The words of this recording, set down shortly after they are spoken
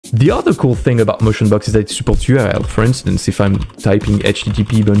The other cool thing about MotionBox is that it supports URL. For instance, if I'm typing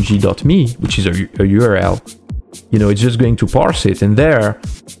http://bungee.me, which is a URL, you know, it's just going to parse it. And there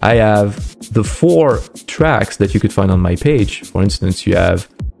I have the 4 tracks that you could find on my page. For instance, you have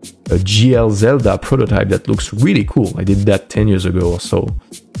a GL Zelda prototype that looks really cool. I did that 10 years ago or so.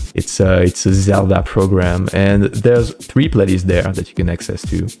 It's a Zelda program, and there's 3 playlists there that you can access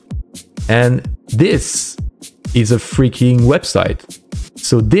to. And this is a freaking website.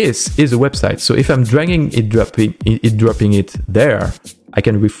 So this is a website. So if I'm dragging it, dropping it there, I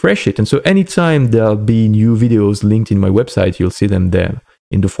can refresh it. And so anytime there'll be new videos linked in my website, you'll see them there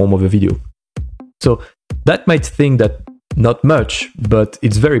in the form of a video. So that might think that not much, but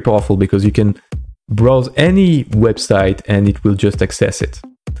it's very powerful because you can browse any website and it will just access it.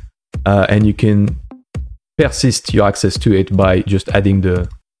 And you can persist your access to it by just adding the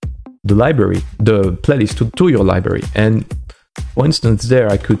library, the playlist to your library. And for instance, there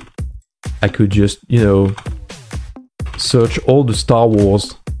I could just, you know, search all the Star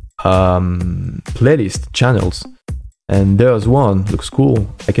Wars playlist channels, and there's one, looks cool.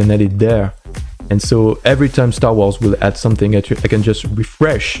 I can add it there. And so every time Star Wars will add something, I can just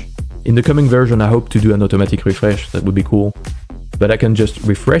refresh. In the coming version, I hope to do an automatic refresh. That would be cool. But I can just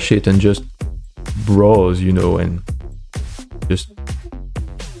refresh it and just browse, you know, and just,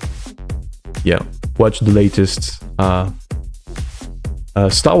 yeah, watch the latest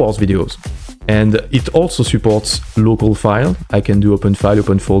Star Wars videos. And it also supports local file. I can do open file,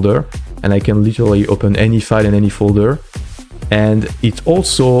 open folder, and I can literally open any file in any folder. And it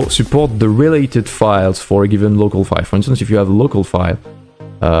also supports the related files for a given local file. For instance, if you have a local file,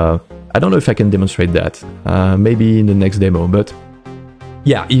 I don't know if I can demonstrate that, maybe in the next demo, but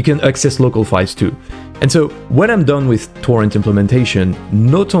yeah, you can access local files too. And so when I'm done with torrent implementation,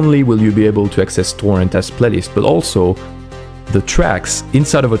 not only will you be able to access torrent as playlist, but also the tracks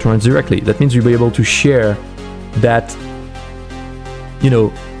inside of a torrent directly. That means you'll be able to share that, you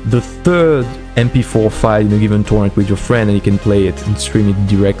know, the third MP4 file in a given torrent with your friend, and you can play it and stream it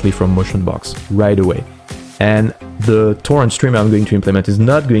directly from MotionBox right away. And the torrent streamer I'm going to implement is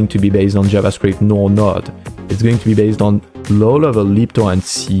not going to be based on JavaScript nor Node. It's going to be based on low-level libtorrent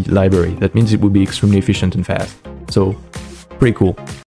C library. That means it will be extremely efficient and fast. So, pretty cool.